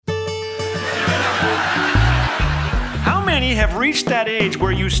finally have reached that age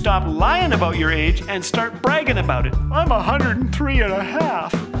where you stop lying about your age and start bragging about it. I'm 103 and a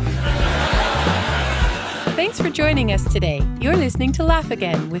half. Thanks for joining us today. You're listening to Laugh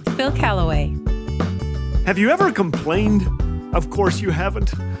Again with Phil Callaway. Have you ever complained? Of course you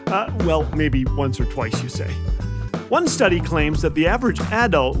haven't. Well, maybe once or twice, you say. One study claims that the average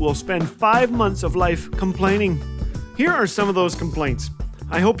adult will spend 5 months of life complaining. Here are some of those complaints.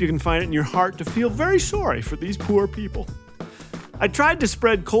 I hope you can find it in your heart to feel very sorry for these poor people. I tried to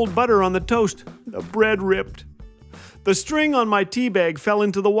spread cold butter on the toast. The bread ripped. The string on my tea bag fell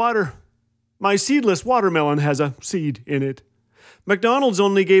into the water. My seedless watermelon has a seed in it. McDonald's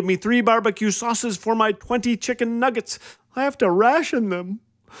only gave me 3 barbecue sauces for my 20 chicken nuggets. I have to ration them.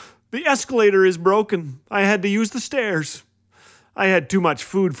 The escalator is broken. I had to use the stairs. I had too much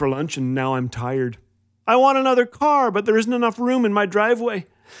food for lunch and now I'm tired. I want another car, but there isn't enough room in my driveway.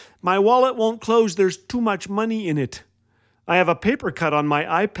 My wallet won't close. There's too much money in it. I have a paper cut on my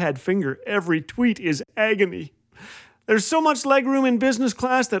iPad finger. Every tweet is agony. There's so much legroom in business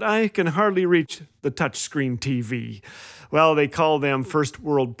class that I can hardly reach the touchscreen TV. Well, they call them first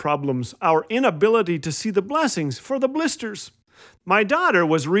world problems. Our inability to see the blessings for the blisters. My daughter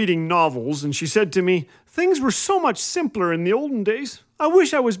was reading novels and she said to me, "Things were so much simpler in the olden days. I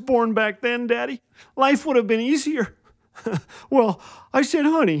wish I was born back then, Daddy. Life would have been easier." Well, I said,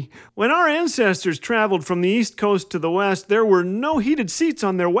 "Honey, when our ancestors traveled from the East Coast to the West, there were no heated seats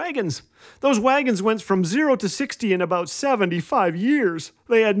on their wagons. Those wagons went from 0 to 60 in about 75 years.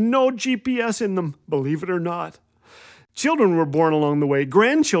 They had no GPS in them, believe it or not. Children were born along the way,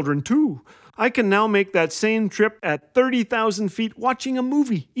 grandchildren too. I can now make that same trip at 30,000 feet watching a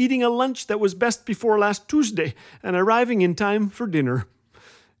movie, eating a lunch that was best before last Tuesday, and arriving in time for dinner."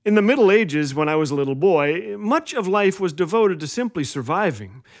 In the Middle Ages, when I was a little boy, much of life was devoted to simply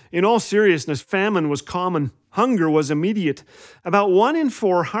surviving. In all seriousness, famine was common. Hunger was immediate. About 1 in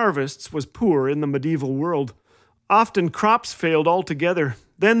 4 harvests was poor in the medieval world. Often crops failed altogether.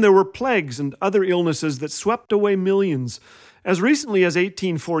 Then there were plagues and other illnesses that swept away millions. As recently as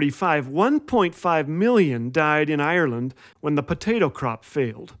 1845, 1.5 million died in Ireland when the potato crop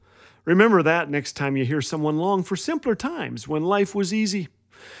failed. Remember that next time you hear someone long for simpler times when life was easy.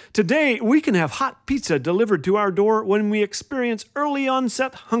 Today, we can have hot pizza delivered to our door when we experience early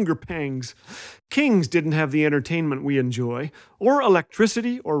onset hunger pangs. Kings didn't have the entertainment we enjoy, or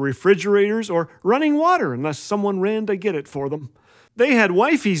electricity, or refrigerators, or running water unless someone ran to get it for them. They had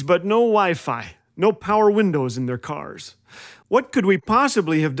wifeys but no Wi-Fi, no power windows in their cars. What could we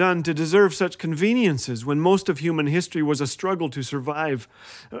possibly have done to deserve such conveniences when most of human history was a struggle to survive?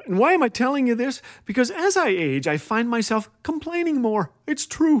 And why am I telling you this? Because as I age, I find myself complaining more. It's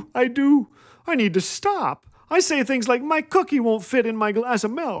true, I do. I need to stop. I say things like, "My cookie won't fit in my glass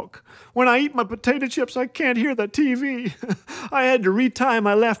of milk." When I eat my potato chips, I can't hear the TV. I had to retie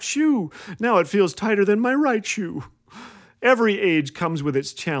my left shoe. Now it feels tighter than my right shoe. Every age comes with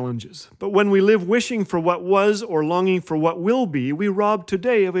its challenges, but when we live wishing for what was or longing for what will be, we rob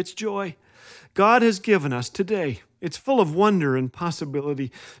today of its joy. God has given us today. It's full of wonder and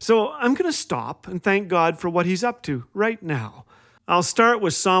possibility. So I'm going to stop and thank God for what He's up to right now. I'll start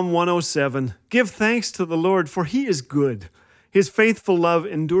with Psalm 107. "Give thanks to the Lord, for He is good. His faithful love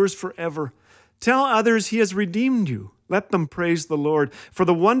endures forever. Tell others He has redeemed you. Let them praise the Lord for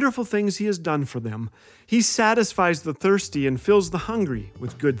the wonderful things He has done for them. He satisfies the thirsty and fills the hungry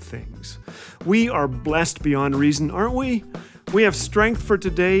with good things." We are blessed beyond reason, aren't we? We have strength for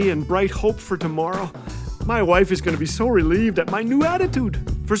today and bright hope for tomorrow. My wife is going to be so relieved at my new attitude.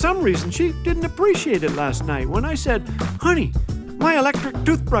 For some reason, she didn't appreciate it last night when I said, "Honey, my electric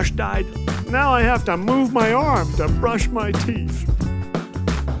toothbrush died. Now I have to move my arm to brush my teeth."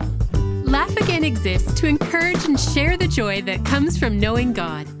 Laugh Again exists to encourage and share the joy that comes from knowing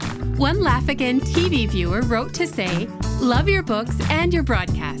God. One Laugh Again TV viewer wrote to say, "Love your books and your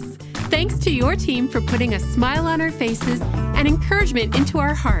broadcasts. Thanks to your team for putting a smile on our faces and encouragement into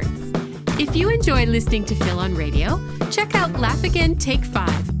our hearts." If you enjoy listening to Phil on radio, check out Laugh Again Take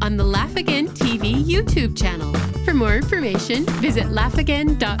 5 on the Laugh Again TV YouTube channel. For more information, visit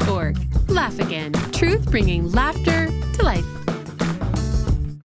laughagain.org. Laugh Again, truth bringing laughter to life.